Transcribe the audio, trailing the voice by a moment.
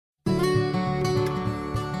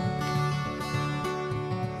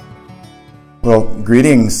Well,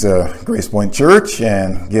 greetings, Grace Point Church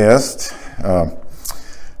and guests.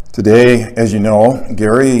 Today, as you know,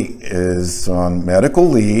 Gary is on medical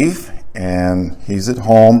leave and he's at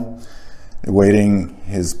home awaiting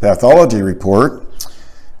his pathology report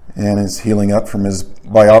and is healing up from his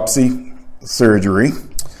biopsy surgery.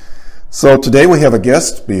 So today we have a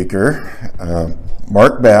guest speaker,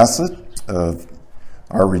 Mark Bassett of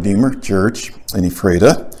our Redeemer Church in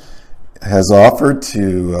Ephrata, has offered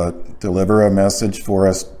to deliver a message for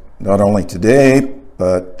us not only today,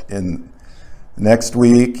 but in next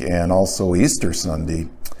week and also Easter Sunday.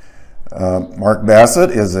 Mark Bassett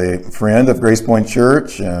is a friend of Grace Point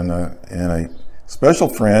Church and a special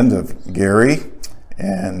friend of Gary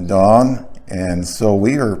and Don, and so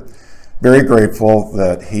we are very grateful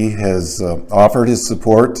that he has offered his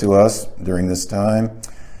support to us during this time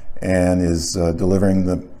and is delivering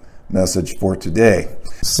the message for today.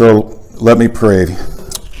 So let me pray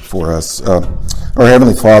for us. Our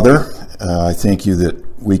Heavenly Father, I thank you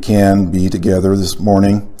that we can be together this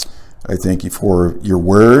morning. I thank you for your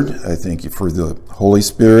word. I thank you for the Holy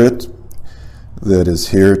Spirit that is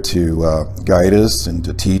here to guide us and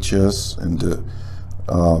to teach us and to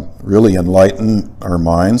really enlighten our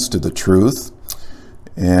minds to the truth.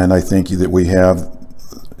 And I thank you that we have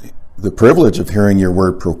the privilege of hearing your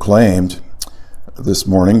word proclaimed this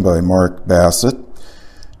morning by Mark Bassett.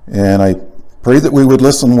 And I pray that we would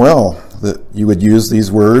listen well, that you would use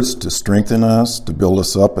these words to strengthen us, to build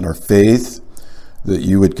us up in our faith, that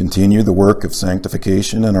you would continue the work of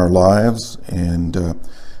sanctification in our lives and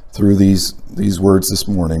through these words this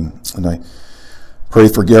morning. And I pray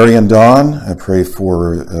for Gary and Don. I pray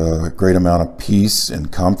for a great amount of peace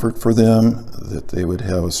and comfort for them, that they would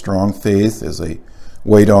have a strong faith as they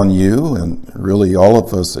wait on you. And really all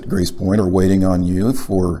of us at Grace Point are waiting on you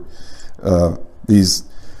for these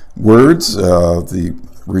words, the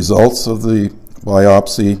results of the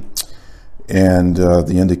biopsy, and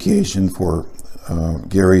the indication for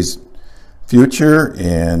Gary's future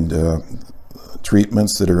and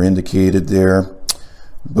treatments that are indicated there.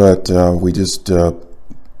 But we just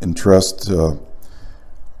entrust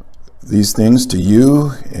these things to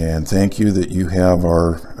you, and thank you that you have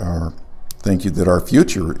thank you that our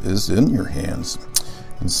future is in your hands.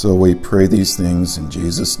 And so we pray these things in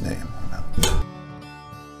Jesus' name. Amen.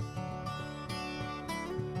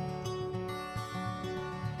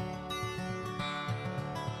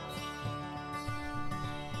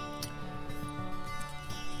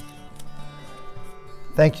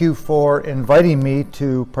 Thank you for inviting me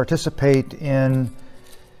to participate in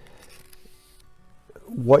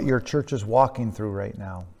what your church is walking through right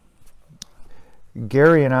now.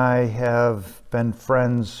 Gary and I have been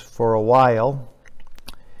friends for a while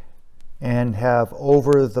and have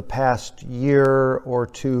over the past year or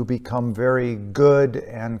two become very good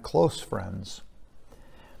and close friends.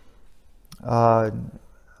 I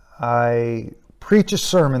preach a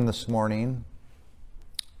sermon this morning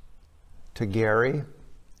to Gary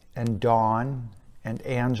and Dawn and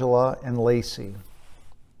Angela and Lacey.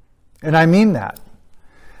 And I mean that.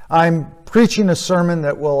 I'm preaching a sermon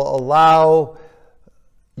that will allow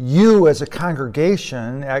you as a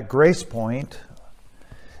congregation at Grace Point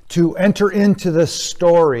to enter into this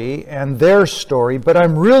story and their story, but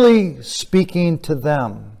I'm really speaking to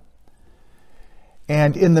them.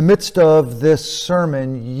 And in the midst of this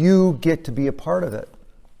sermon, you get to be a part of it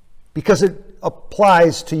because it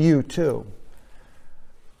applies to you too.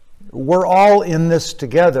 We're all in this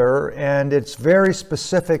together, and it's very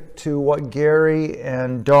specific to what Gary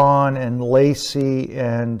and Dawn and Lacey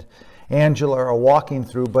and Angela are walking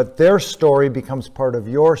through, but their story becomes part of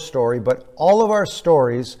your story, but all of our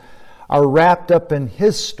stories are wrapped up in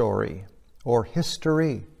his story, or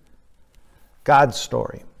history, God's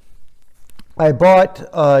story. I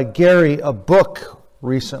bought Gary a book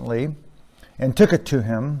recently and took it to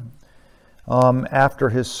him after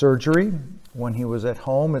his surgery when he was at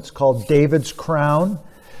home. It's called David's Crown.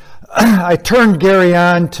 I turned Gary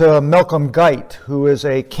on to Malcolm Guite, who is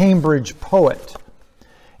a Cambridge poet.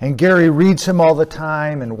 And Gary reads him all the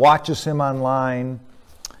time and watches him online.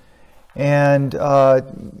 And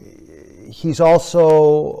he's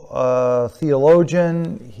also a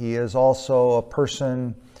theologian. He is also a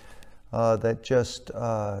person that just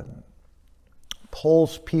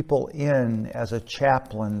pulls people in as a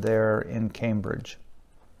chaplain there in Cambridge.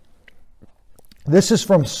 This is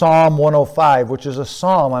from Psalm 105, which is a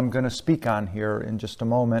psalm I'm going to speak on here in just a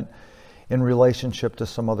moment in relationship to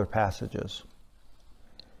some other passages.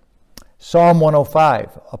 Psalm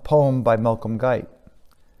 105, a poem by Malcolm Guite.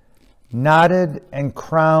 Knotted and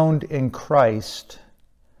crowned in Christ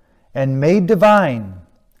and made divine,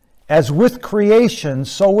 as with creation,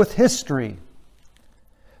 so with history,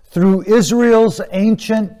 Through Israel's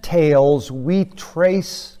ancient tales, we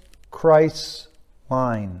trace Christ's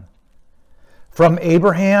line. From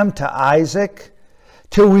Abraham to Isaac,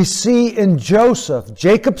 till we see in Joseph,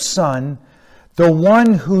 Jacob's son, the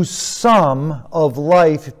one whose sum of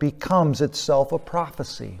life becomes itself a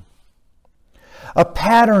prophecy. A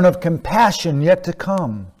pattern of compassion yet to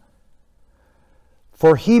come.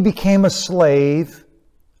 For he became a slave,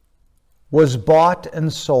 was bought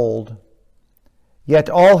and sold, yet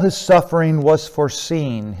all his suffering was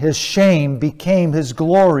foreseen. His shame became his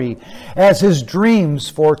glory, as his dreams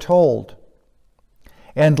foretold.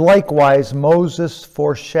 And likewise Moses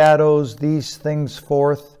foreshadows these things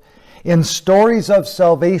forth in stories of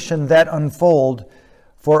salvation that unfold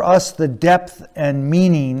for us the depth and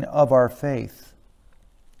meaning of our faith.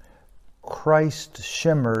 Christ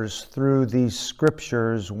shimmers through these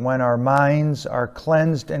scriptures when our minds are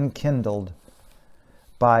cleansed and kindled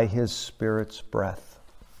by his Spirit's breath.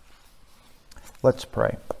 Let's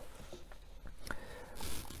pray.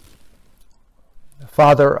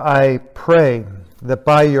 Father, I pray that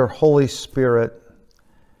by your Holy Spirit,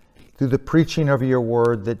 through the preaching of your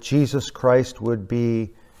word, that Jesus Christ would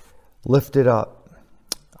be lifted up.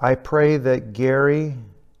 I pray that Gary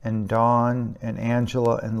and Dawn and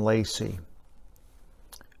Angela and Lacey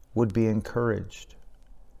would be encouraged,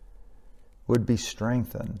 would be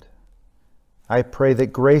strengthened. I pray that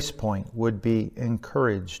Grace Point would be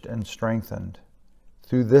encouraged and strengthened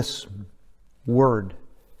through this word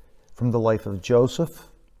from the life of Joseph,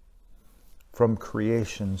 from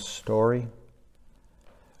creation's story,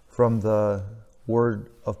 from the word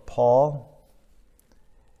of Paul,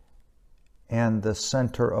 and the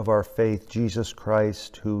center of our faith, Jesus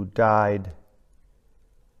Christ, who died,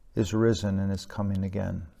 is risen, and is coming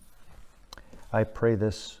again. I pray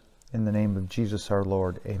this in the name of Jesus our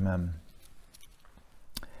Lord. Amen.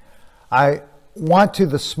 I want to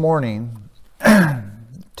this morning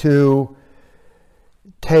to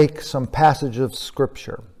take some passage of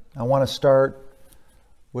Scripture. I want to start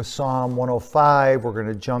with Psalm 105. We're going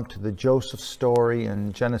to jump to the Joseph story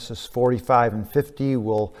in Genesis 45 and 50.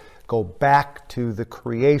 We'll go back to the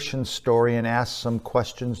creation story and ask some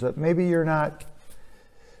questions that maybe you're not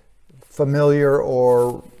familiar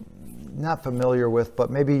or not familiar with,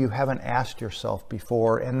 but maybe you haven't asked yourself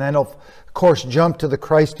before. And then, of course, jump to the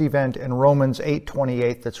Christ event in Romans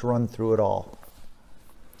 8:28 that's run through it all.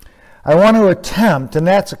 I want to attempt, and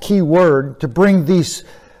that's a key word, to bring these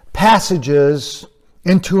passages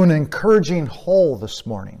into an encouraging whole this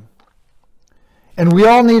morning. And we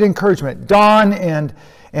all need encouragement. Dawn and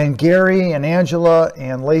Gary and Angela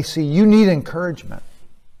and Lacey, you need encouragement.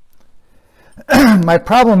 My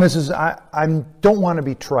problem is I don't want to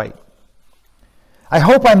be trite. I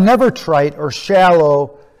hope I'm never trite or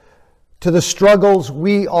shallow to the struggles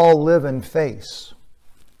we all live and face.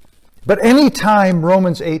 But any time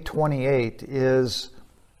Romans 8:28 is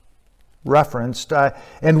referenced,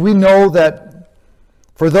 and we know that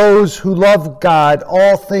for those who love God,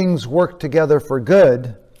 all things work together for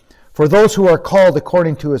good, for those who are called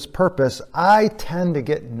according to his purpose, I tend to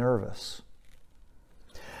get nervous.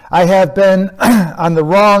 I have been on the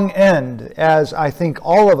wrong end, as I think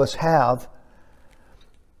all of us have,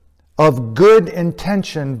 of good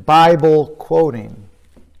intention Bible quoting.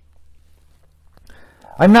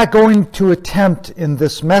 I'm not going to attempt in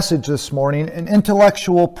this message this morning an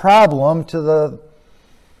intellectual problem to the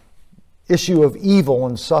issue of evil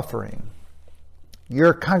and suffering.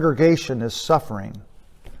 Your congregation is suffering.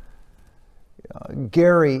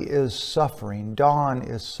 Gary is suffering. Dawn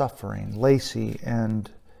is suffering. Lacey and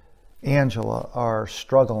Angela are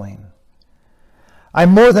struggling.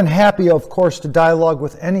 I'm more than happy, of course, to dialogue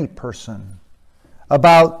with any person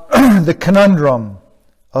about the conundrum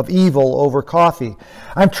of evil over coffee.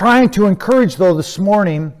 I'm trying to encourage, though, this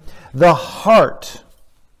morning, the heart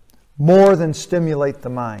more than stimulate the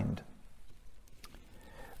mind.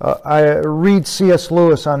 I read C.S.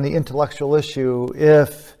 Lewis on the intellectual issue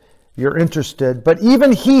if you're interested. But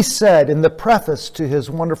even he said in the preface to his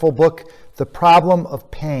wonderful book, The Problem of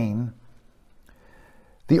Pain,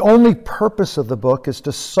 the only purpose of the book is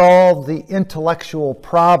to solve the intellectual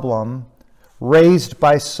problem raised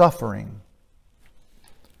by suffering.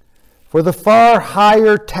 For the far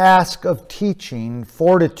higher task of teaching,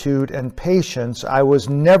 fortitude, and patience, I was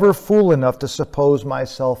never fool enough to suppose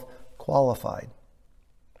myself qualified.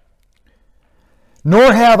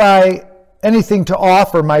 Nor have I anything to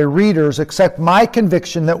offer my readers except my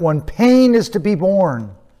conviction that when pain is to be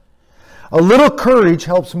borne, a little courage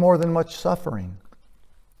helps more than much suffering.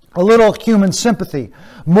 A little human sympathy,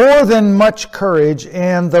 more than much courage,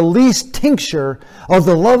 and the least tincture of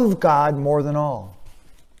the love of God more than all.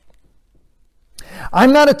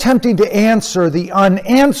 I'm not attempting to answer the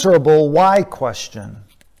unanswerable why question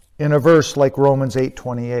in a verse like Romans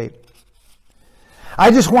 8:28.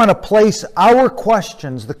 I just want to place our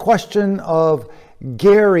questions, the question of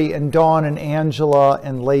Gary and Dawn and Angela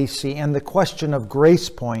and Lacey, and the question of Grace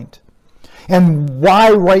Point, and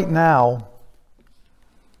why right now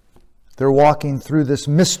they're walking through this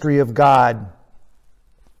mystery of God.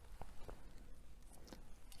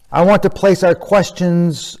 I want to place our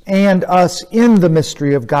questions and us in the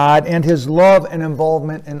mystery of God and His love and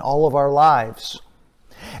involvement in all of our lives.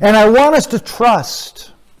 And I want us to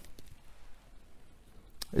trust.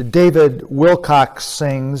 David Wilcox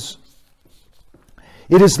sings,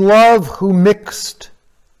 "It is love who mixed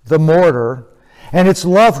the mortar, and it's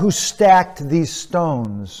love who stacked these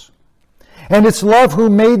stones. And it's love who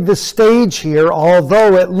made the stage here,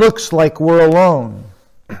 although it looks like we're alone.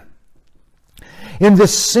 In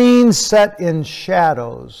this scene set in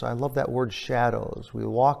shadows," I love that word shadows, "we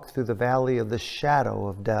walk through the valley of the shadow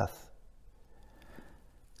of death.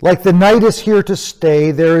 Like the night is here to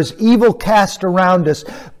stay, there is evil cast around us,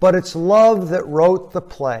 but it's love that wrote the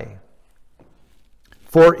play.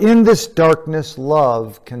 For in this darkness,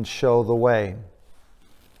 love can show the way."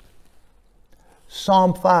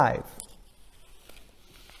 Psalm 105.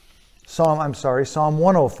 Psalm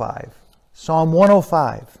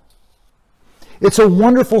 105. It's a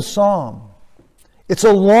wonderful psalm. It's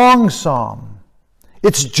a long psalm.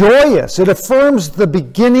 It's joyous. It affirms from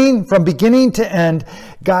beginning to end,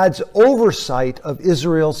 God's oversight of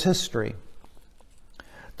Israel's history.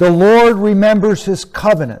 The Lord remembers His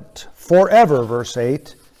covenant forever, verse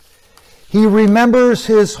 8. He remembers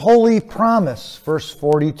His holy promise, verse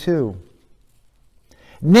 42.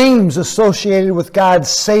 Names associated with God's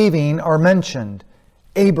saving are mentioned: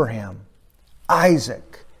 Abraham,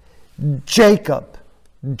 Isaac, Jacob,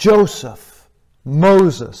 Joseph,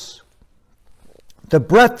 Moses. The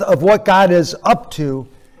breadth of what God is up to,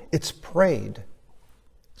 it's prayed.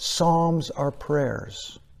 Psalms are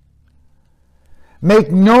prayers.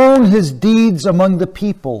 Make known His deeds among the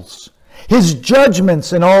peoples, His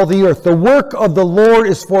judgments in all the earth. The work of the Lord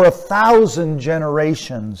is for 1,000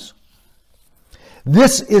 generations.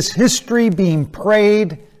 This is history being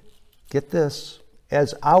prayed, get this,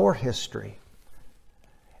 as our history,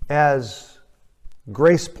 as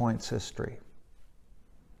Grace Point's history,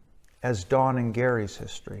 as Dawn and Gary's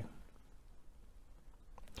history.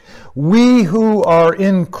 We who are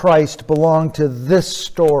in Christ belong to this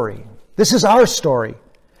story. This is our story.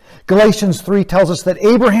 Galatians 3 tells us that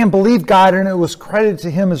Abraham believed God and it was credited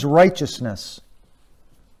to him as righteousness.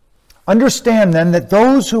 Understand then that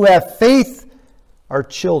those who have faith are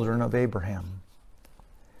children of Abraham.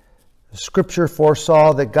 The Scripture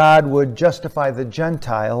foresaw that God would justify the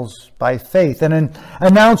Gentiles by faith and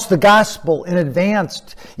announce the gospel in advance,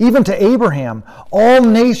 even to Abraham. All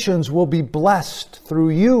nations will be blessed through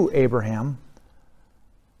you, Abraham.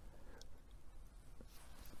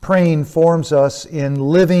 Praying forms us in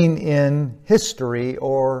living in history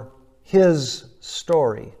or His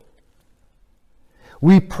story.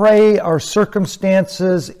 We pray our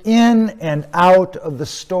circumstances in and out of the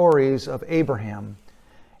stories of Abraham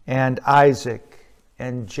and Isaac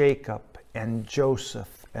and Jacob and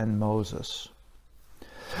Joseph and Moses.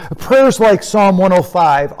 Prayers like Psalm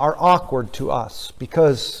 105 are awkward to us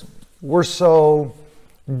because we're so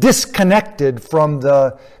disconnected from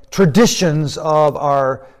the traditions of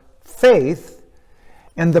our faith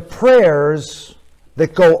and the prayers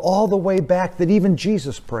that go all the way back that even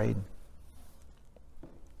Jesus prayed.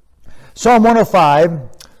 Psalm 105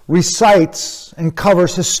 recites and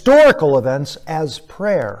covers historical events as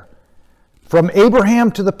prayer, from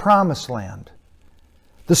Abraham to the Promised Land.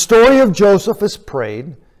 The story of Joseph is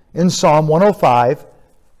prayed in Psalm 105,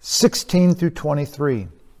 16 through 23.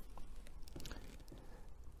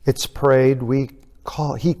 It's prayed,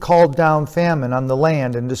 He called down famine on the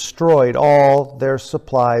land and destroyed all their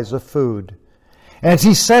supplies of food. And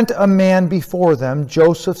He sent a man before them,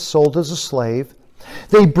 Joseph sold as a slave.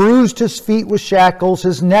 They bruised his feet with shackles,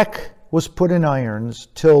 his neck was put in irons,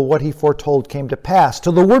 till what he foretold came to pass,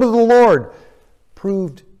 till the word of the Lord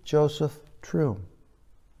proved Joseph true.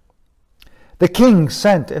 The king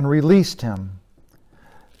sent and released him.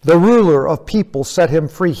 The ruler of people set him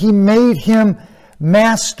free. He made him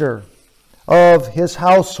master of his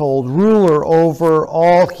household, ruler over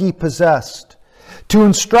all he possessed, to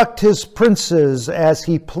instruct his princes as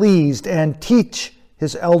he pleased and teach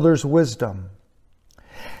his elders wisdom.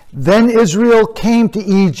 Then Israel came to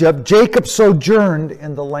Egypt. Jacob sojourned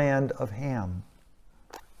in the land of Ham.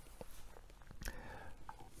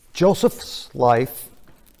 Joseph's life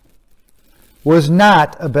was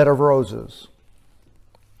not a bed of roses.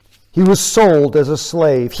 He was sold as a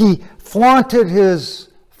slave. He flaunted his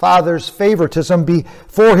father's favoritism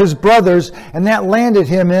before his brothers, and that landed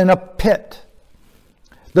him in a pit.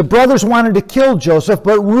 The brothers wanted to kill Joseph,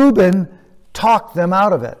 but Reuben talked them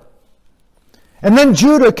out of it. And then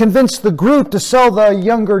Judah convinced the group to sell the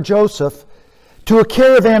younger Joseph to a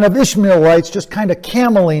caravan of Ishmaelites, just kind of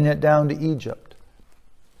cameling it down to Egypt.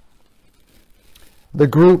 The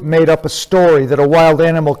group made up a story that a wild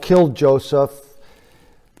animal killed Joseph,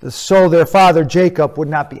 so their father Jacob would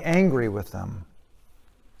not be angry with them.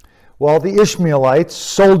 Well, the Ishmaelites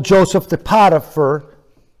sold Joseph to Potiphar,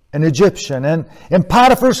 an Egyptian, and in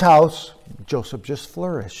Potiphar's house, Joseph just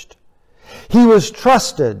flourished. He was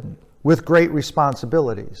trusted with great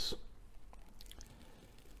responsibilities.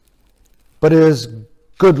 But his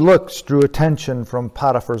good looks drew attention from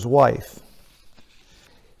Potiphar's wife.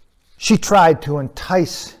 She tried to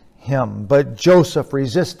entice him, but Joseph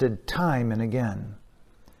resisted time and again.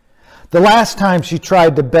 The last time she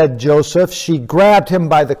tried to bed Joseph, she grabbed him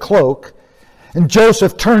by the cloak, and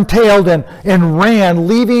Joseph turned tail and ran,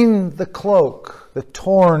 leaving the cloak, the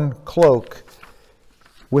torn cloak,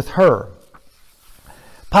 with her.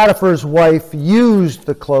 Potiphar's wife used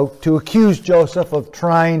the cloak to accuse Joseph of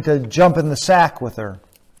trying to jump in the sack with her.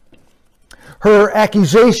 Her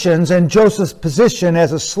accusations and Joseph's position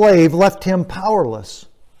as a slave left him powerless.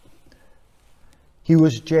 He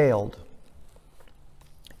was jailed.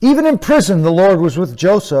 Even in prison, the Lord was with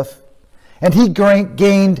Joseph, and he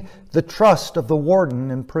gained the trust of the warden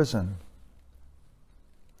in prison.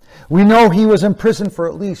 We know he was in prison for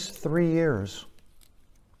at least 3 years.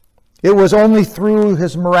 It was only through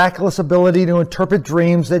his miraculous ability to interpret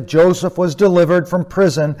dreams that Joseph was delivered from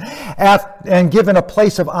prison and given a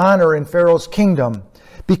place of honor in Pharaoh's kingdom,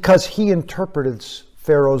 because he interpreted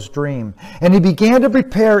Pharaoh's dream. And he began to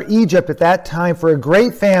prepare Egypt at that time for a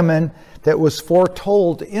great famine that was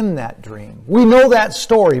foretold in that dream. We know that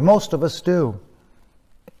story. Most of us do.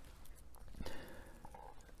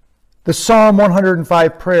 The Psalm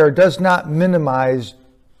 105 prayer does not minimize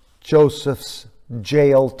Joseph's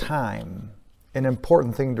jail time, an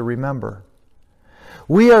important thing to remember.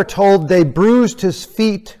 We are told they bruised his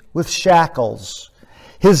feet with shackles.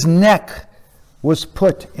 His neck was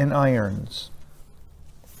put in irons.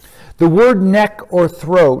 The word neck or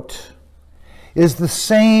throat is the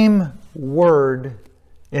same word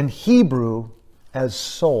in Hebrew as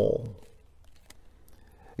soul.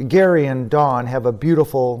 Gary and Dawn have a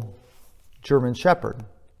beautiful German Shepherd.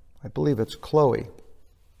 I believe it's Chloe.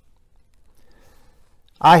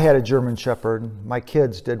 I had a German Shepherd. My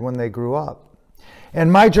kids did when they grew up.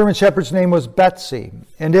 And my German Shepherd's name was Betsy.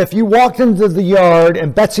 And if you walked into the yard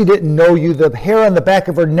and Betsy didn't know you, the hair on the back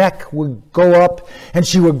of her neck would go up and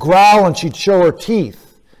she would growl and she'd show her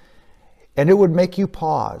teeth. And it would make you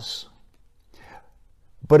pause.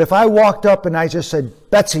 But if I walked up and I just said,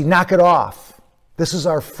 Betsy, knock it off. This is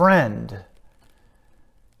our friend.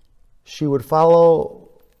 She would follow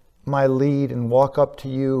my lead and walk up to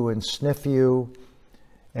you and sniff you.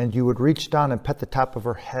 And you would reach down and pet the top of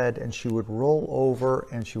her head, and she would roll over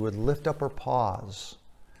and she would lift up her paws.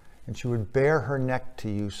 And she would bare her neck to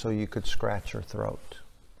you so you could scratch her throat.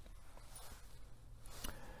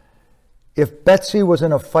 If Betsy was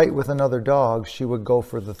in a fight with another dog, she would go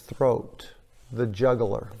for the throat, the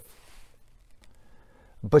jugular.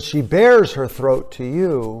 But she bares her throat to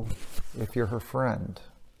you if you're her friend.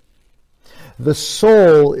 The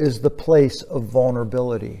soul is the place of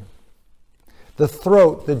vulnerability. The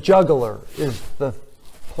throat, the jugular, is the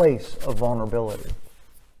place of vulnerability.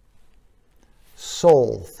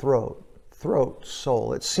 Soul, throat, throat,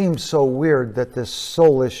 soul. It seems so weird that this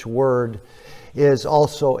soulish word is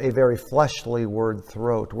also a very fleshly word,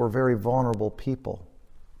 throat. We're very vulnerable people.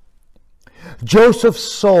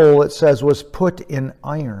 Joseph's soul, it says, was put in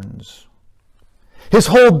irons. His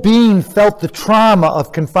whole being felt the trauma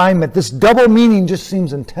of confinement. This double meaning just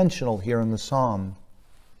seems intentional here in the psalm.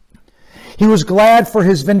 He was glad for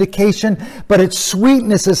his vindication, but its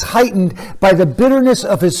sweetness is heightened by the bitterness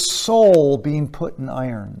of his soul being put in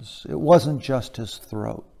irons. It wasn't just his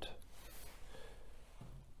throat.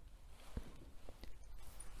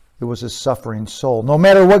 It was his suffering soul. No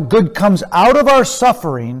matter what good comes out of our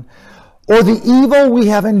suffering, or the evil we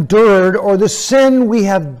have endured, or the sin we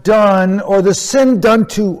have done, or the sin done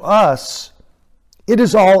to us, it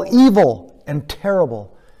is all evil and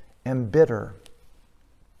terrible and bitter.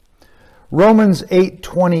 Romans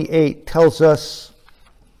 8:28 tells us,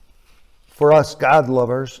 for us God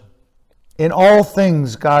lovers, in all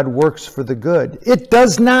things God works for the good. It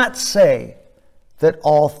does not say that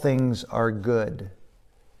all things are good.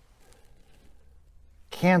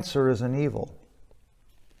 Cancer is an evil.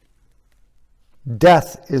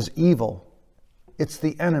 Death is evil. It's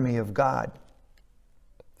the enemy of God.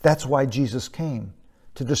 That's why Jesus came,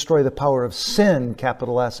 to destroy the power of sin,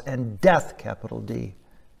 capital S, and death, capital D.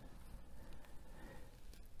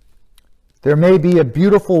 There may be a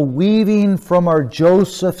beautiful weaving from our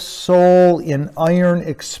Joseph soul in iron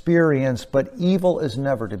experience, but evil is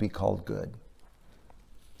never to be called good.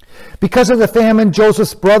 Because of the famine,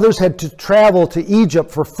 Joseph's brothers had to travel to Egypt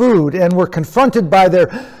for food and were confronted by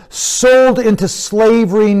their sold into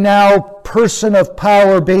slavery now person of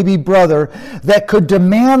power baby brother that could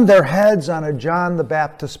demand their heads on a John the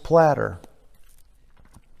Baptist platter.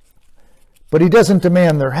 But he doesn't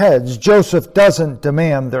demand their heads. Joseph doesn't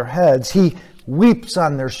demand their heads. He weeps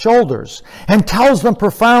on their shoulders and tells them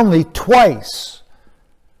profoundly twice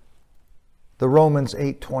the Romans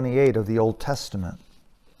 8:28 of the Old Testament.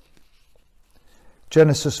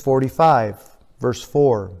 Genesis 45, verse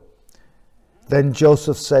 4. Then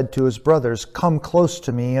Joseph said to his brothers, "Come close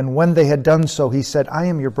to me." And when they had done so, he said, "I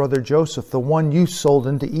am your brother Joseph, the one you sold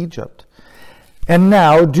into Egypt. And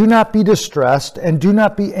now do not be distressed and do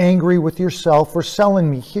not be angry with yourself for selling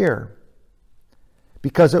me here,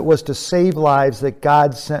 because it was to save lives that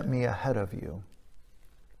God sent me ahead of you.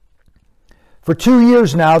 For 2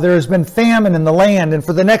 years now there has been famine in the land, and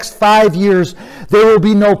for the next 5 years there will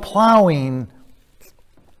be no plowing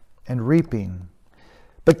and reaping.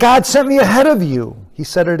 But God sent me ahead of you," he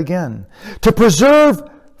said it again, "to preserve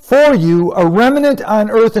for you a remnant on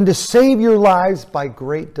earth and to save your lives by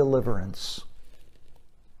great deliverance.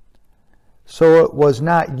 So it was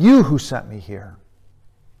not you who sent me here,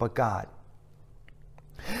 but God."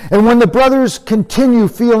 And when the brothers continue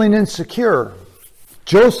feeling insecure,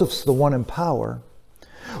 Joseph's the one in power,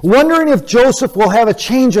 wondering if Joseph will have a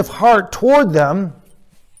change of heart toward them,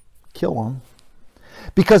 kill him,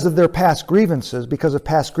 because of past grievances,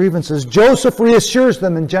 Joseph reassures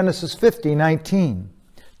them in Genesis 50:19.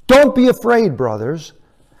 "Don't be afraid, brothers.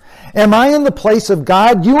 Am I in the place of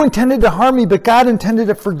God? You intended to harm me, but God intended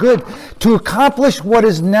it for good, to accomplish what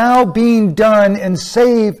is now being done and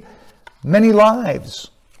save many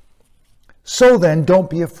lives. So then, don't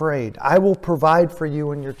be afraid. I will provide for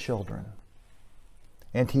you and your children."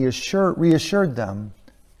 And he reassured them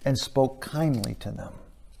and spoke kindly to them.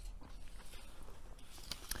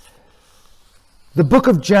 The book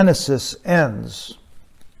of Genesis ends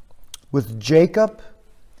with Jacob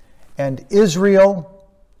and Israel,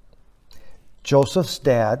 Joseph's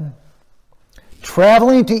dad,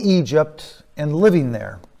 traveling to Egypt and living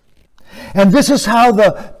there. And this is how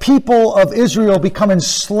the people of Israel become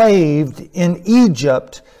enslaved in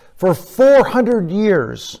Egypt for 400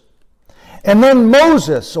 years. And then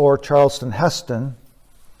Moses, or Charlton Heston,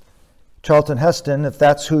 if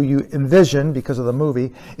that's who you envision because of the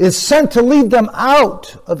movie, is sent to lead them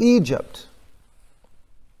out of Egypt.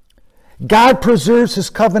 God preserves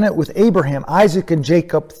his covenant with Abraham, Isaac, and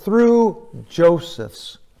Jacob through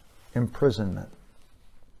Joseph's imprisonment.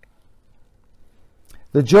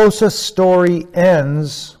 The Joseph story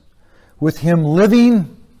ends with him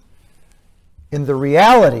living in the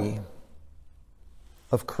reality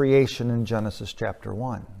of creation in Genesis chapter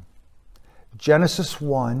 1. Genesis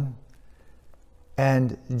 1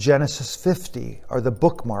 and Genesis 50 are the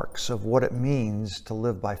bookmarks of what it means to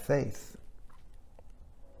live by faith.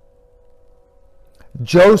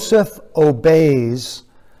 Joseph obeys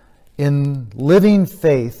in living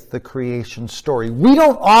faith the creation story. We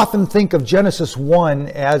don't often think of Genesis 1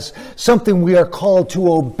 as something we are called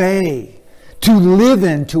to obey, to live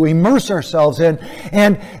in, to immerse ourselves in,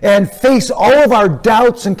 and face all of our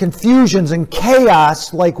doubts and confusions and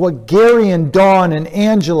chaos like what Gary and Dawn and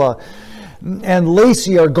Angela and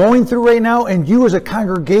Lacey are going through right now, and you as a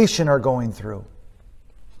congregation are going through.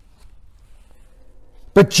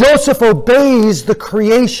 But Joseph obeys the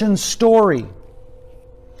creation story.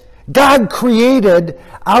 God created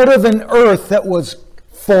out of an earth that was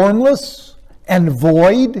formless and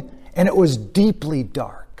void, and it was deeply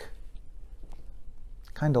dark.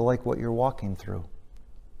 Kind of like what you're walking through.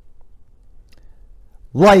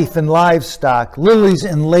 Life and livestock, lilies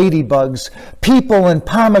and ladybugs, people and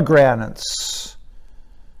pomegranates.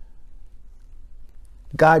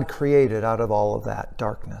 God created out of all of that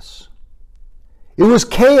darkness. It was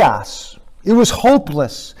chaos. It was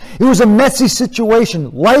hopeless. It was a messy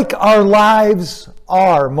situation, like our lives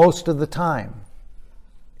are most of the time.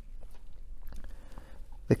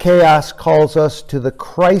 The chaos calls us to the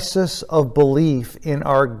crisis of belief in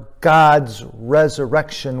our God's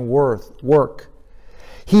resurrection work.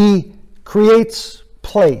 He creates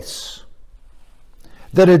place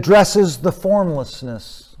that addresses the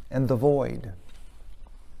formlessness and the void.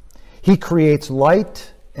 He creates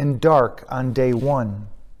light and dark on day one.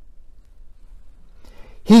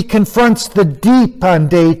 He confronts the deep on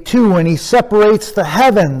day 2, and he separates the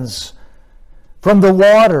heavens from the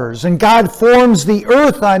waters. And God forms the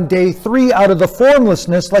earth on day 3 out of the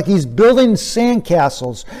formlessness, like he's building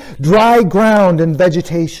sandcastles, dry ground and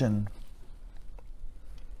vegetation.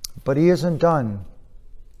 But he isn't done.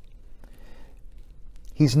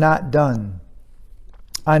 He's not done.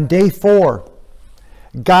 On day 4,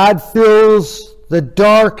 God fills the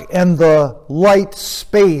dark and the light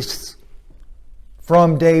space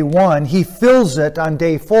from day 1. He fills it on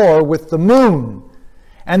day 4 with the moon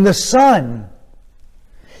and the sun.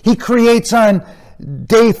 He creates on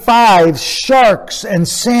day 5 sharks and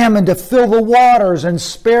salmon to fill the waters, and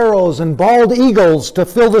sparrows and bald eagles to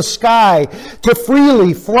fill the sky, to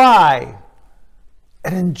freely fly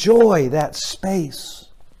and enjoy that space.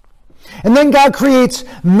 And then God creates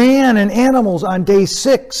man and animals on day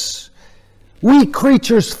 6. We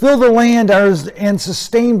creatures fill the land and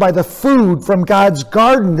sustained by the food from God's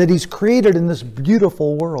garden that he's created in this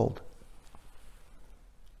beautiful world.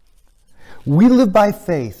 We live by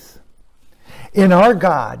faith in our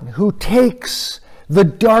God, who takes the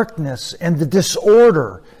darkness and the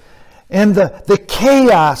disorder and the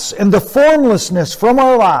chaos and the formlessness from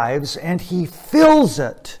our lives, and he fills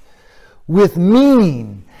it with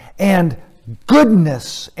meaning and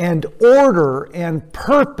goodness and order and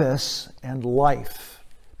purpose and life,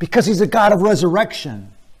 because he's a God of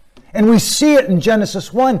resurrection. And we see it in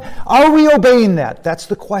Genesis 1. Are we obeying that? That's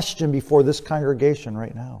the question before this congregation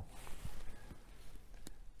right now.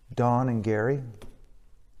 Dawn and Gary,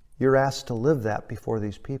 you're asked to live that before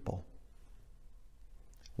these people.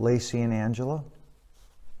 Lacey and Angela,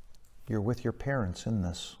 you're with your parents in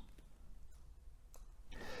this.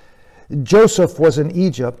 Joseph was in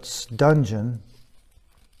Egypt's dungeon.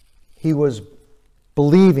 He was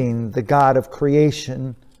believing the God of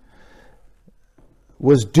creation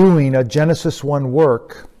was doing a Genesis 1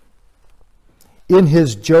 work in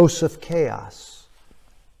his Joseph chaos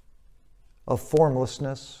of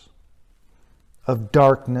formlessness, of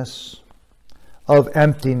darkness, of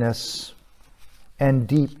emptiness, and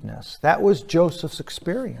deepness. That was Joseph's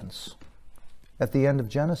experience at the end of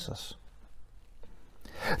Genesis.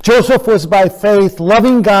 Joseph was by faith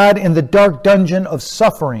loving God in the dark dungeon of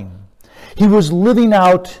suffering. He was living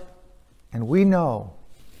out, and we know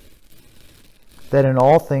that in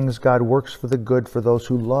all things God works for the good for those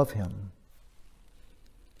who love him,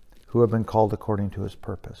 who have been called according to his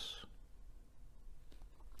purpose.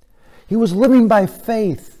 He was living by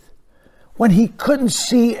faith when he couldn't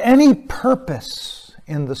see any purpose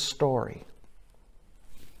in the story.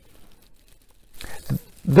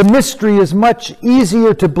 The mystery is much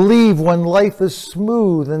easier to believe when life is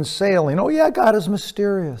smooth and sailing. Oh yeah, God is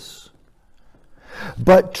mysterious.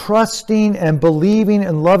 But trusting and believing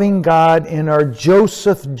and loving God in our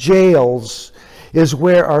Joseph jails is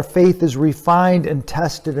where our faith is refined and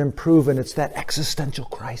tested and proven. It's that existential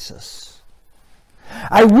crisis.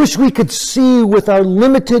 I wish we could see with our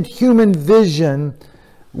limited human vision,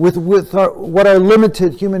 what our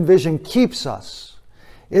limited human vision keeps us.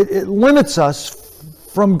 It limits us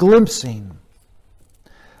from glimpsing.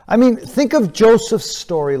 I mean, think of Joseph's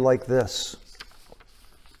story like this.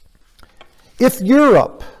 If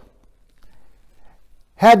Europe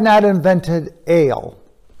had not invented ale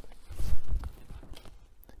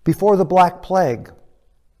before the Black Plague,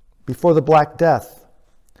 before the Black Death,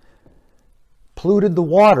 polluted the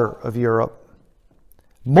water of Europe,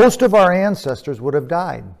 most of our ancestors would have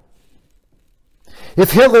died.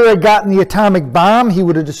 If Hitler had gotten the atomic bomb, he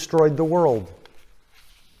would have destroyed the world.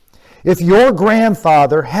 If your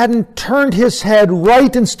grandfather hadn't turned his head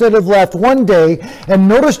right instead of left one day and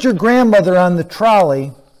noticed your grandmother on the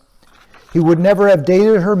trolley, he would never have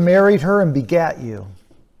dated her, married her, and begat you.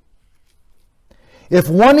 If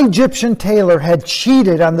one Egyptian tailor had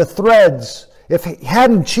cheated on the threads, if he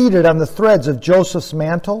hadn't cheated on the threads of Joseph's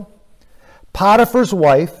mantle, Potiphar's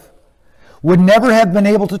wife would never have been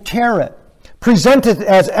able to tear it, presented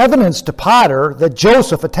as evidence to Potter that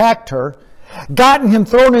Joseph attacked her, gotten him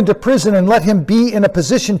thrown into prison and let him be in a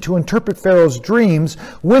position to interpret Pharaoh's dreams,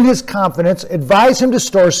 win his confidence, advise him to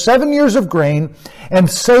store 7 years of grain, and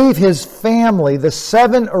save his family, the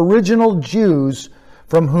 7 original Jews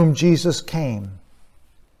from whom Jesus came.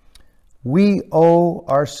 We owe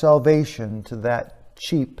our salvation to that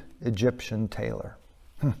cheap Egyptian tailor.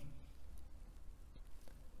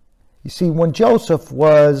 You see, when Joseph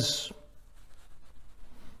was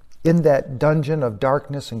in that dungeon of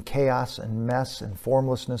darkness and chaos and mess and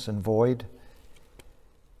formlessness and void,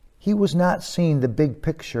 he was not seeing the big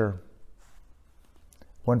picture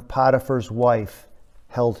when Potiphar's wife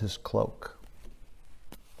held his cloak.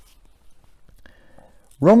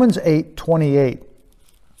 Romans 8:28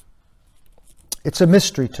 It's a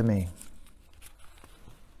mystery to me.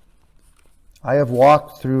 I have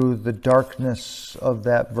walked through the darkness of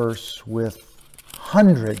that verse with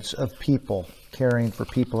hundreds of people caring for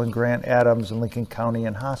people in Grant Adams and Lincoln County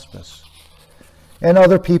and hospice, and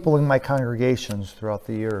other people in my congregations throughout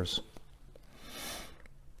the years.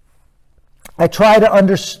 I try to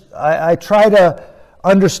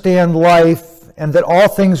understand life, and that all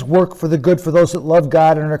things work for the good for those that love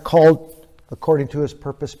God and are called according to His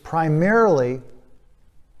purpose, primarily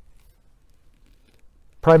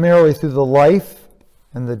through the life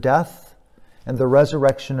and the death and the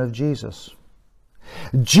resurrection of Jesus.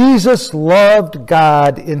 Jesus loved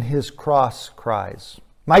God in His cross cries.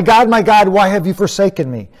 My God, why have you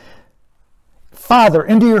forsaken me? Father,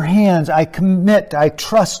 into your hands I commit, I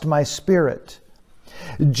trust my spirit.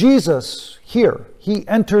 Jesus, here, He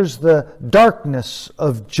enters the darkness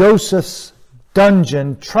of Joseph's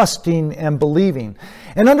dungeon, trusting and believing.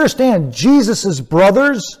 And understand, Jesus'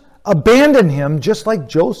 brothers abandon Him just like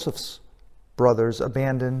Joseph's brothers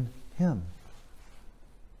abandoned Him.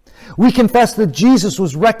 We confess that Jesus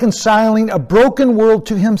was reconciling a broken world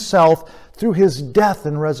to Himself through His death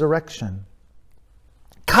and resurrection.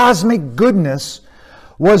 Cosmic goodness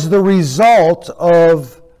was the result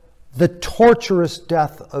of the torturous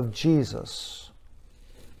death of Jesus.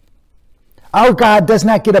 Our God does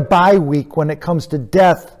not get a bye week when it comes to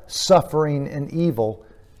death, suffering, and evil.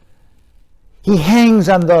 He hangs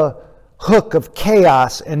on the hook of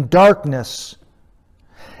chaos and darkness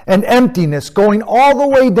and emptiness, going all the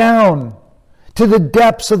way down to the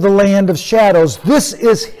depths of the land of shadows. This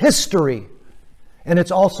is history. And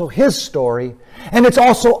it's also His story. And it's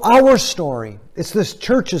also our story. It's this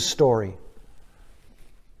church's story.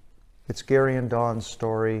 It's Gary and Dawn's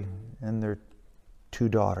story and their 2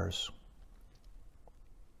 daughters.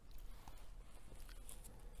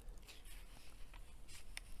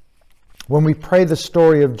 When we pray the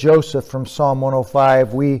story of Joseph from Psalm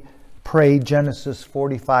 105, we pray Genesis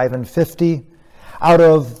 45 and 50 out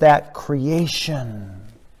of that creation,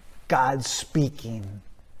 God speaking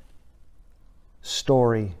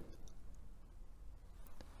story.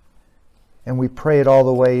 And we pray it all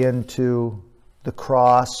the way into the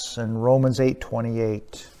cross and Romans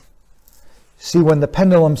 8:28. See, when the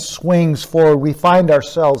pendulum swings forward, we find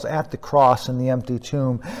ourselves at the cross in the empty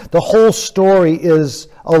tomb. The whole story is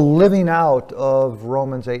a living out of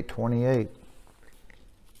Romans 8:28.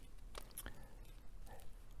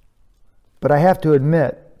 But I have to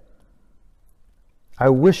admit, I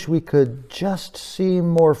wish we could just see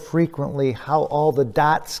more frequently how all the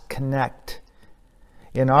dots connect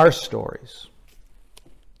in our stories.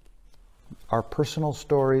 Our personal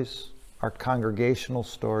stories, our congregational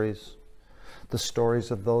stories, the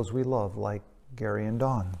stories of those we love, like Gary and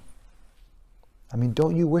Dawn. I mean,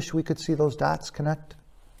 don't you wish we could see those dots connect?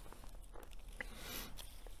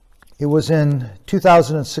 It was in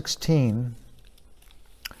 2016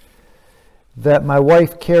 that my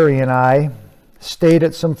wife Carrie and I stayed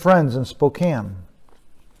at some friends in Spokane,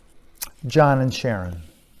 John and Sharon.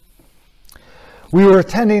 We were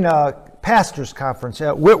attending a pastor's conference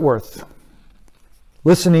at Whitworth,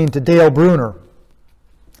 listening to Dale Bruner.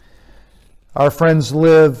 Our friends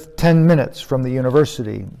live 10 minutes from the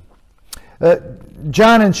university.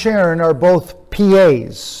 John and Sharon are both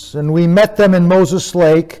PAs, and we met them in Moses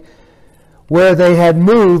Lake, where they had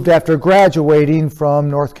moved after graduating from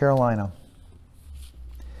North Carolina.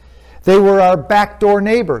 They were our backdoor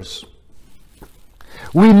neighbors.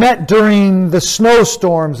 We met during the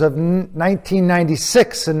snowstorms of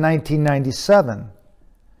 1996 and 1997.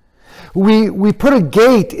 We put a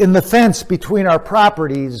gate in the fence between our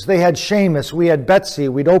properties. They had Seamus, we had Betsy.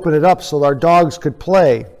 We'd open it up so our dogs could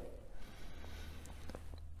play.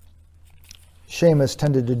 Seamus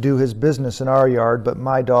tended to do his business in our yard, but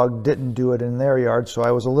my dog didn't do it in their yard, so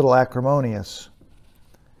I was a little acrimonious.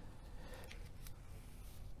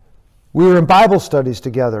 We were in Bible studies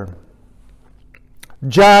together.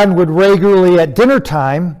 John would regularly at dinner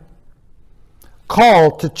time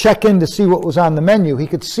call to check in to see what was on the menu. He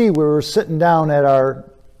could see we were sitting down at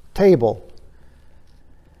our table.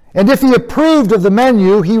 And if he approved of the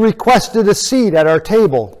menu, he requested a seat at our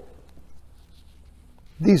table.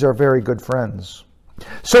 These are very good friends.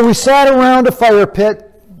 So we sat around a fire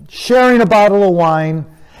pit, sharing a bottle of wine,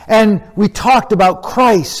 and we talked about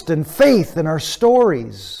Christ and faith and our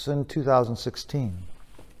stories in 2016.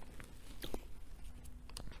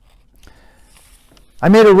 I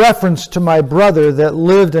made a reference to my brother that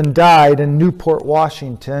lived and died in Newport,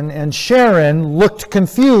 Washington, and Sharon looked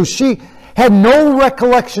confused. She had no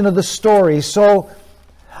recollection of the story, so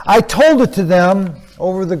I told it to them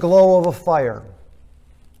over the glow of a fire.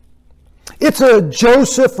 It's a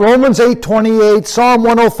Joseph, Romans 8:28, Psalm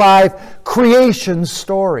 105 creation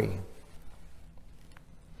story.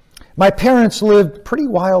 My parents lived pretty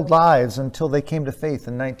wild lives until they came to faith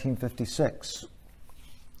in 1956.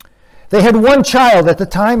 They had one child at the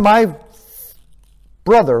time, my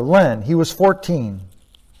brother, Len. He was 14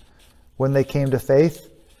 when they came to faith.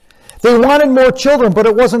 They wanted more children, but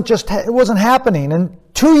it wasn't happening. And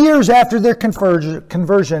 2 years after their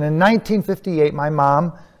conversion in 1958, my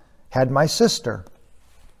mom had my sister.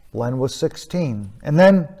 Len was 16. And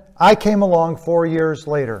then I came along 4 years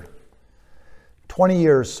later. 20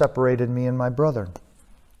 years separated me and my brother.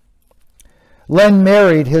 Len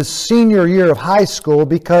married his senior year of high school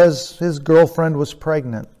because his girlfriend was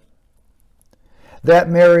pregnant. That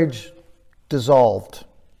marriage dissolved.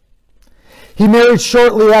 He married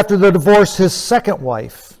shortly after the divorce his second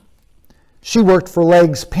wife. She worked for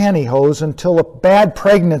Legs Pantyhose until a bad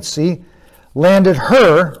pregnancy landed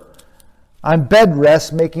her on bed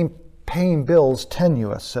rest, making paying bills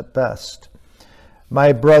tenuous at best.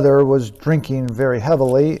 My brother was drinking very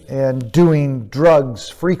heavily and doing drugs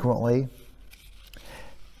frequently.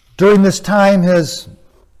 During this time, his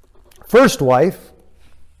first wife,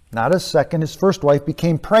 not his second, his first wife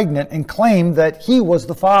became pregnant and claimed that he was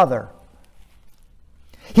the father.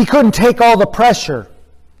 He couldn't take all the pressure.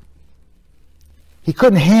 He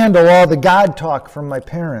couldn't handle all the God talk from my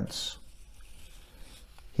parents.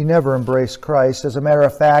 He never embraced Christ. As a matter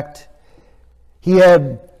of fact, he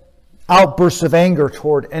had outbursts of anger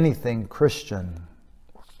toward anything Christian.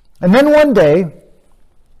 And then one day,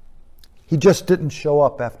 he just didn't show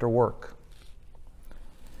up after work.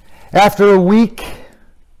 After a week,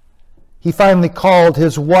 he finally called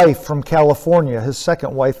his wife from California, his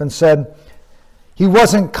second wife, and said he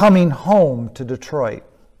wasn't coming home to Detroit.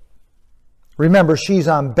 Remember, she's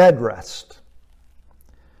on bed rest.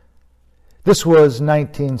 This was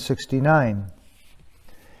 1969.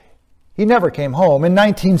 He never came home. In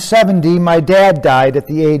 1970, my dad died at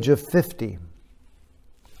the age of 50.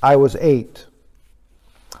 I was 8.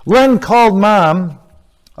 Len called Mom.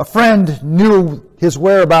 A friend knew his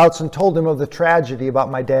whereabouts and told him of the tragedy about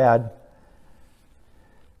my dad.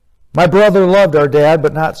 My brother loved our dad,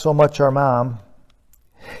 but not so much our mom.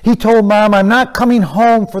 He told Mom, "I'm not coming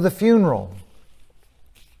home for the funeral."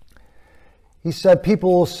 He said,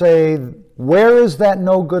 "People will say, 'Where is that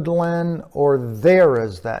no good Len?' or 'There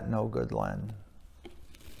is that no good Len.'"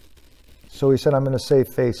 So he said, "I'm going to save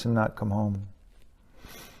face and not come home."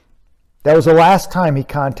 That was the last time he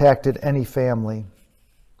contacted any family.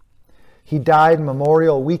 He died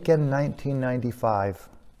Memorial Weekend 1995.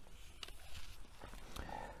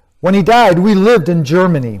 When he died, we lived in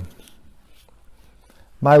Germany.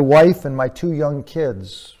 My wife and my 2 young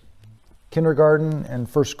kids, kindergarten and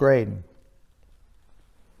first grade.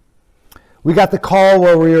 We got the call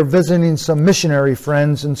while we were visiting some missionary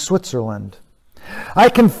friends in Switzerland. I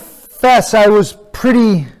confess I was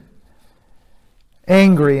pretty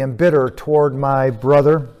angry and bitter toward my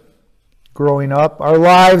brother growing up. Our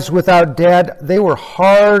lives without Dad, they were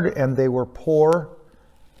hard and they were poor.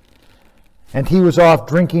 And he was off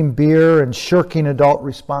drinking beer and shirking adult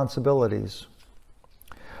responsibilities.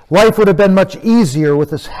 Life would have been much easier with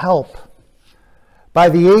his help. By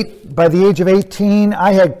the age of 18,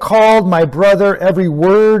 I had called my brother every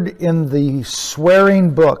word in the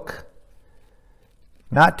swearing book.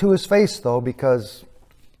 Not to his face, though, because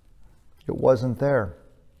it wasn't there.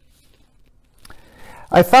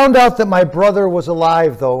 I found out that my brother was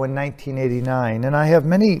alive, though, in 1989, and I have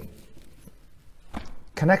many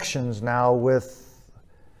connections now with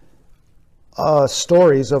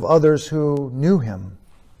stories of others who knew him.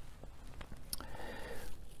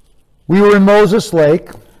 We were in Moses Lake,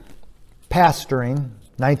 pastoring,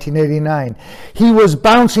 1989. He was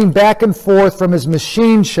bouncing back and forth from his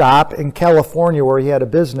machine shop in California, where he had a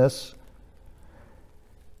business,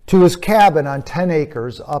 to his cabin on 10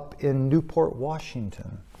 acres up in Newport,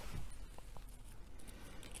 Washington.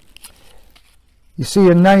 You see,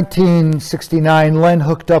 in 1969, Len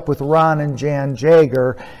hooked up with Ron and Jan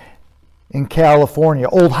Jager in California,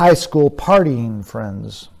 old high school partying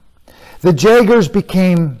friends. The Jagers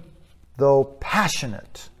became, though,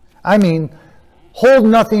 passionate. I mean, hold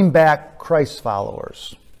nothing back Christ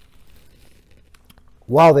followers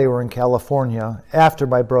while they were in California after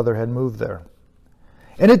my brother had moved there.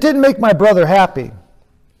 And it didn't make my brother happy.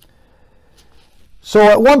 So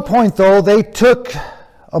at one point, though, they took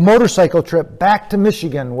a motorcycle trip back to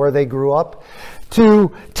Michigan, where they grew up,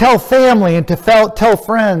 to tell family and to tell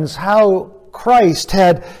friends how Christ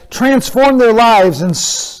had transformed their lives. And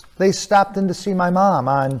they stopped in to see my mom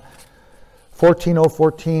on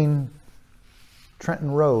 14014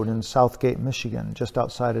 Trenton Road in Southgate, Michigan, just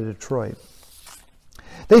outside of Detroit.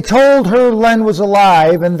 They told her Len was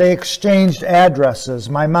alive, and they exchanged addresses.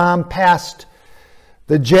 My mom passed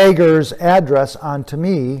the Jaggers' address on to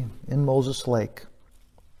me in Moses Lake.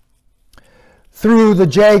 Through the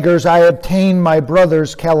Jaggers, I obtained my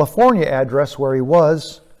brother's California address where he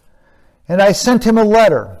was, and I sent him a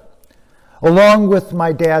letter, along with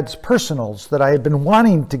my dad's personals that I had been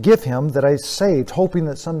wanting to give him that I saved, hoping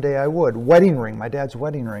that someday I would. Wedding ring, my dad's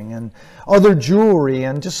wedding ring, and other jewelry,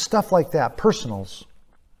 and just stuff like that, personals.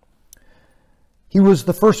 He was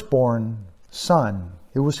the firstborn son.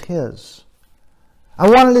 It was his. I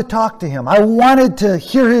wanted to talk to him. I wanted to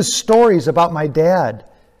hear his stories about my dad.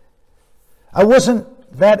 I wasn't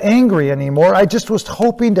that angry anymore. I just was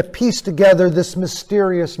hoping to piece together this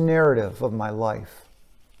mysterious narrative of my life.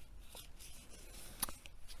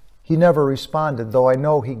 He never responded, though I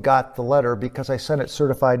know he got the letter because I sent it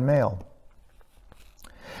certified mail.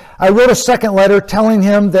 I wrote a second letter telling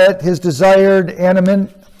him that his desired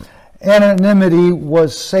anonymity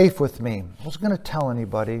was safe with me. I wasn't going to tell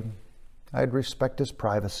anybody. I'd respect his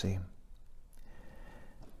privacy.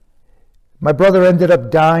 My brother ended up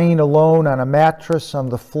dying alone on a mattress on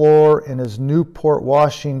the floor in his Newport,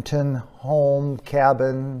 Washington home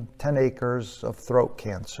cabin, 10 acres of throat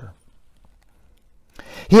cancer.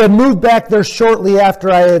 He had moved back there shortly after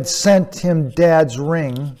I had sent him Dad's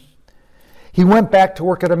ring. He went back to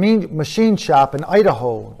work at a machine shop in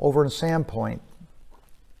Idaho over in Sandpoint.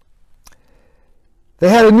 They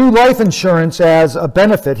had a new life insurance as a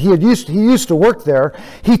benefit. He used to work there.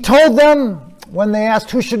 He told them when they asked,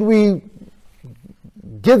 who should we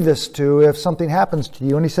give this to if something happens to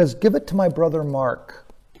you? And he says, give it to my brother Mark.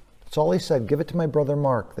 That's all he said, give it to my brother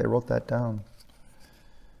Mark. They wrote that down.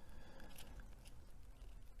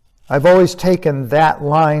 I've always taken that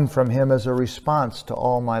line from him as a response to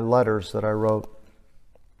all my letters that I wrote.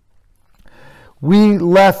 We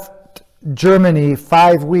left Germany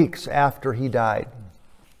 5 weeks after he died.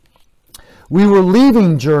 We were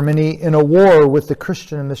leaving Germany in a war with the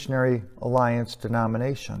Christian Missionary Alliance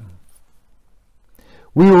denomination.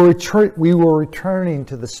 We were returning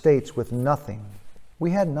to the States with nothing.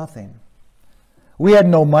 We had nothing. We had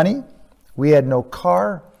no money. We had no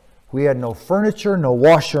car. We had no furniture, no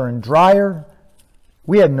washer and dryer.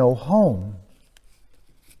 We had no home.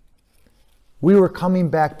 We were coming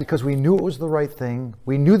back because we knew it was the right thing.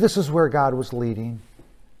 We knew this is where God was leading.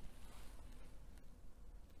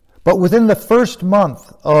 But within the first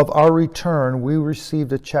month of our return, we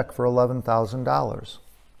received a check for $11,000.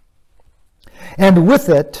 And with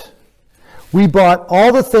it, we bought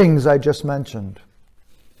all the things I just mentioned.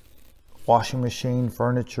 Washing machine,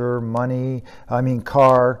 furniture,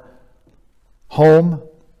 car, home.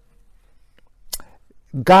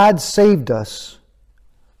 God saved us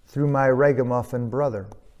through my ragamuffin brother.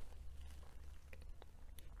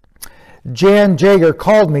 Jan Jager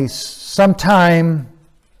called me sometime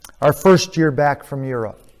our first year back from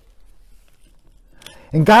Europe.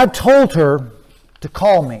 And God told her to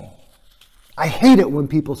call me. I hate it when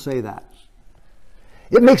people say that.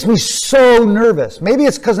 It makes me so nervous. Maybe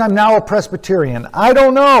it's because I'm now a Presbyterian. I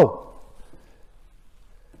don't know.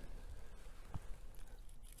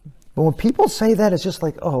 But when people say that, it's just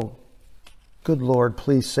like, oh, good Lord,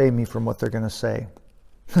 please save me from what they're going to say.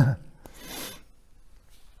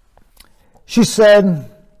 She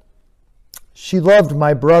said she loved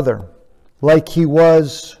my brother like he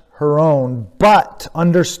was her own, but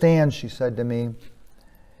understand, she said to me,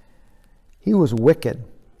 he was wicked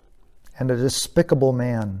and a despicable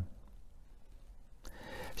man.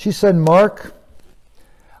 She said, Mark,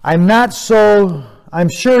 I'm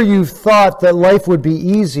sure you thought that life would be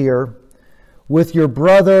easier with your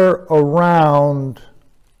brother around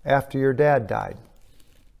after your dad died.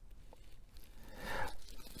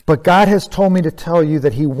 But God has told me to tell you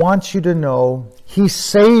that he wants you to know he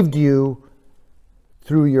saved you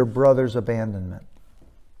through your brother's abandonment.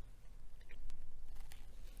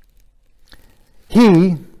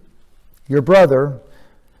 He, your brother,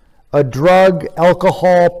 a drug,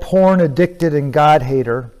 alcohol, porn addicted, and God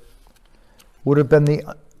hater, would have been the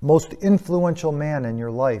most influential man in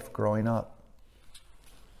your life growing up.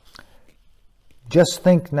 Just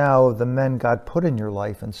think now of the men God put in your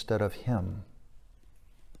life instead of him.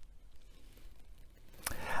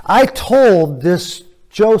 I told this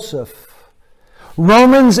Joseph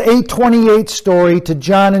Romans 8:28 story to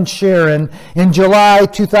John and Sharon in July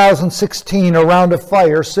 2016 around a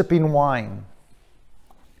fire sipping wine.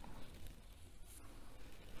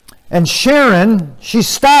 And Sharon, she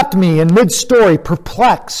stopped me in mid-story,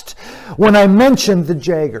 perplexed, when I mentioned the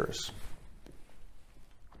Jaggers.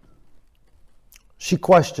 She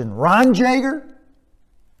questioned, Ron Jager?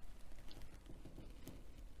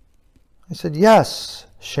 I said, yes,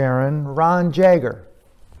 Sharon, Ron Jaeger.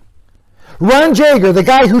 Ron Jaeger, the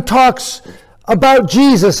guy who talks about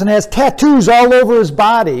Jesus and has tattoos all over his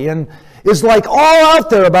body and is like all out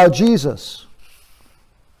there about Jesus.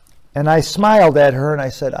 And I smiled at her and I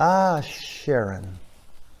said, Sharon,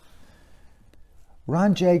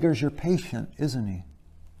 Ron Jaeger's your patient, isn't he?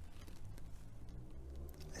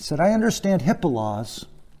 I said, I understand HIPAA laws,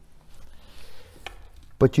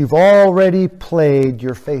 but you've already played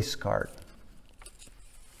your face card.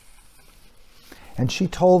 And she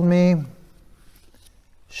told me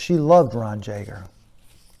she loved Ron Jaeger.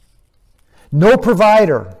 No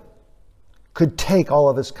provider could take all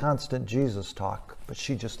of his constant Jesus talk, but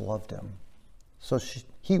she just loved him. So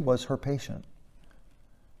he was her patient.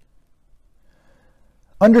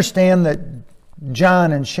 Understand that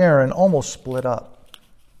John and Sharon almost split up.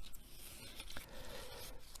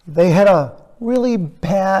 They had a really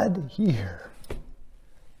bad year.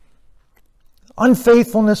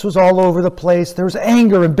 Unfaithfulness was all over the place. There was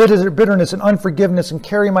anger and bitterness and unforgiveness. And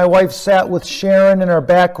Carrie, my wife, sat with Sharon in our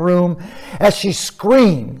back room as she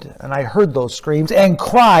screamed, and I heard those screams, and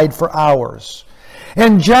cried for hours.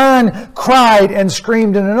 And John cried and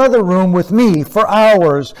screamed in another room with me for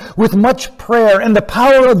hours, with much prayer and the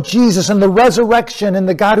power of Jesus and the resurrection and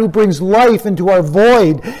the God who brings life into our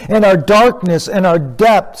void and our darkness and our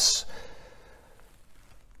depths.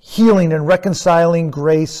 Healing and reconciling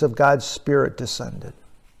grace of God's Spirit descended.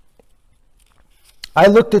 I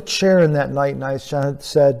looked at Sharon that night and I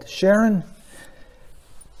said, Sharon,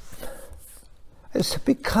 it's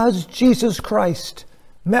because Jesus Christ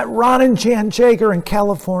met Ron and Jan Jaeger in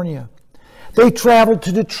California. They traveled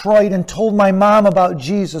to Detroit and told my mom about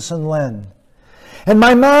Jesus and Len. And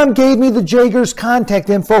my mom gave me the Jaegers' contact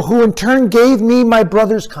info, who in turn gave me my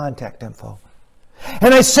brother's contact info.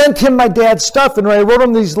 And I sent him my dad's stuff, and I wrote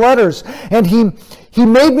him these letters. And he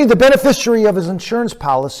made me the beneficiary of his insurance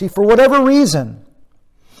policy for whatever reason.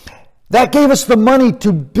 That gave us the money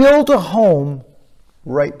to build a home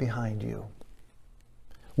right behind you.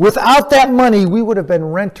 Without that money, we would have been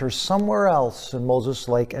renters somewhere else in Moses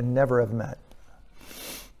Lake and never have met.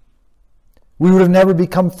 We would have never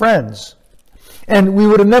become friends. And we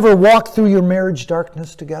would have never walked through your marriage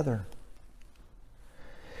darkness together.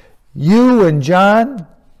 You and John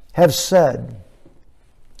have said,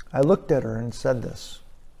 I looked at her and said this,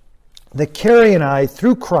 that Carrie and I,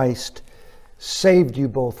 through Christ, saved you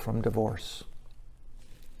both from divorce.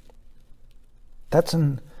 That's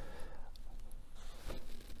an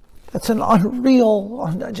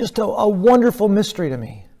unreal, just a wonderful mystery to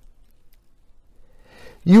me.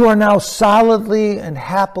 You are now solidly and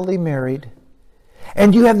happily married,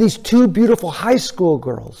 and you have these two beautiful high school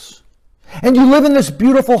girls. And you live in this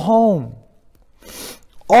beautiful home.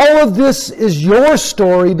 All of this is your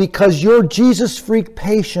story because your Jesus freak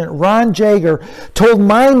patient, Ron Jaeger, told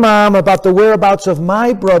my mom about the whereabouts of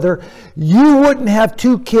my brother. You wouldn't have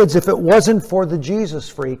two kids if it wasn't for the Jesus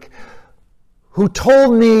freak who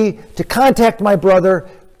told me to contact my brother,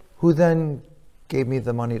 who then gave me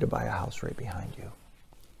the money to buy a house right behind you.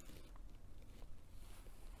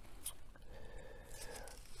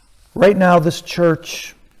 Right now, this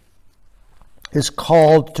church is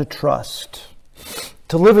called to trust,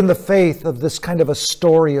 to live in the faith of this kind of a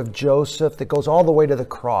story of Joseph that goes all the way to the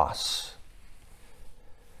cross.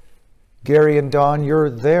 Gary and Dawn, you're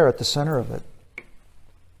there at the center of it.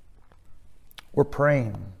 We're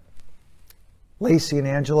praying. Lacey and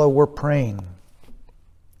Angela, we're praying.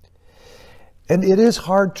 And it is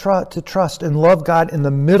hard to trust and love God in the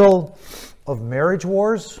middle of marriage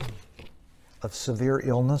wars, of severe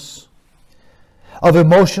illness, of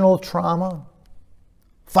emotional trauma,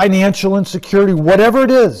 financial insecurity, whatever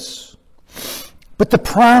it is. But the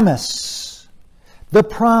promise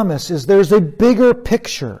is there's a bigger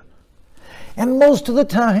picture. And most of the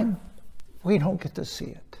time, we don't get to see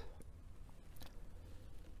it.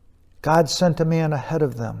 God sent a man ahead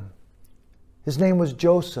of them. His name was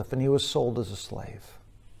Joseph, and he was sold as a slave.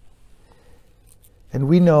 And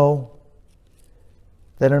we know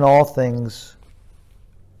that in all things,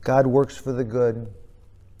 God works for the good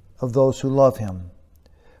of those who love him,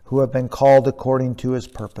 who have been called according to his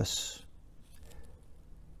purpose.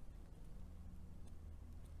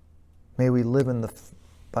 May we live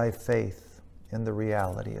by faith in the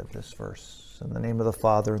reality of this verse. In the name of the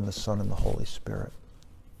Father, and the Son, and the Holy Spirit.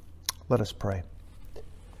 Let us pray.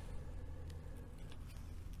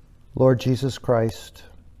 Lord Jesus Christ,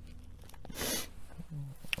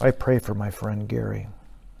 I pray for my friend Gary.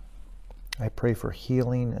 I pray for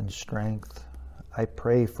healing and strength. I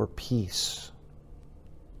pray for peace.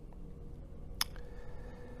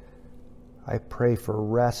 I pray for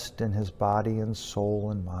rest in his body and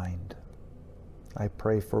soul and mind. I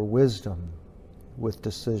pray for wisdom with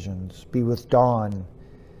decisions. Be with Dawn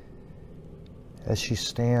as she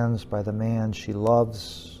stands by the man she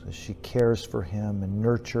loves, as she cares for him and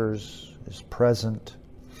nurtures, is present.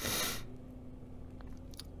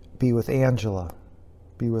 Be with Angela.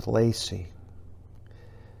 Be with Lacey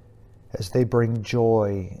as they bring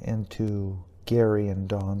joy into Gary and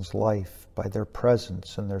Dawn's life by their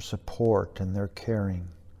presence and their support and their caring.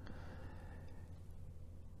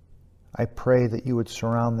 I pray that you would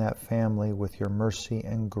surround that family with your mercy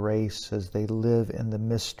and grace as they live in the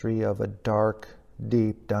mystery of a dark,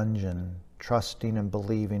 deep dungeon, trusting and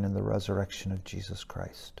believing in the resurrection of Jesus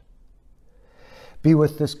Christ. Be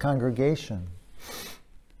with this congregation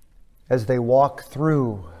as they walk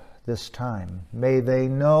through this time. May they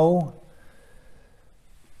know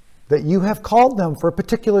that you have called them for a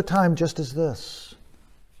particular time just as this.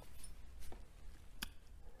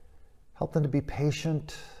 Help them to be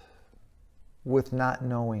patient with not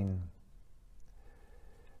knowing.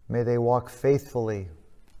 May they walk faithfully,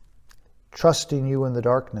 trusting you in the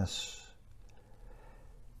darkness.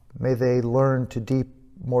 May they learn to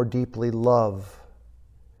more deeply love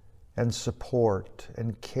and support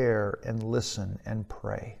and care and listen and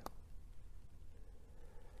pray.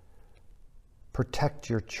 Protect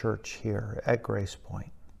your church here at Grace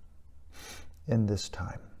Point in this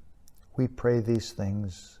time. We pray these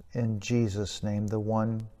things in Jesus' name, the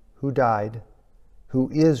one who died, who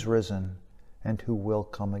is risen, and who will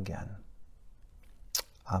come again.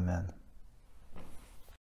 Amen.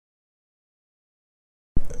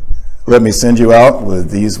 Let me send you out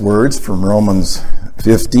with these words from Romans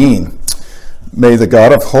 15. May the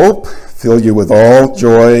God of hope fill you with all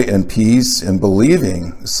joy and peace in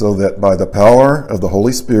believing, so that by the power of the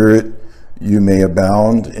Holy Spirit you may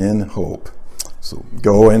abound in hope. So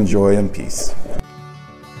go in joy and peace.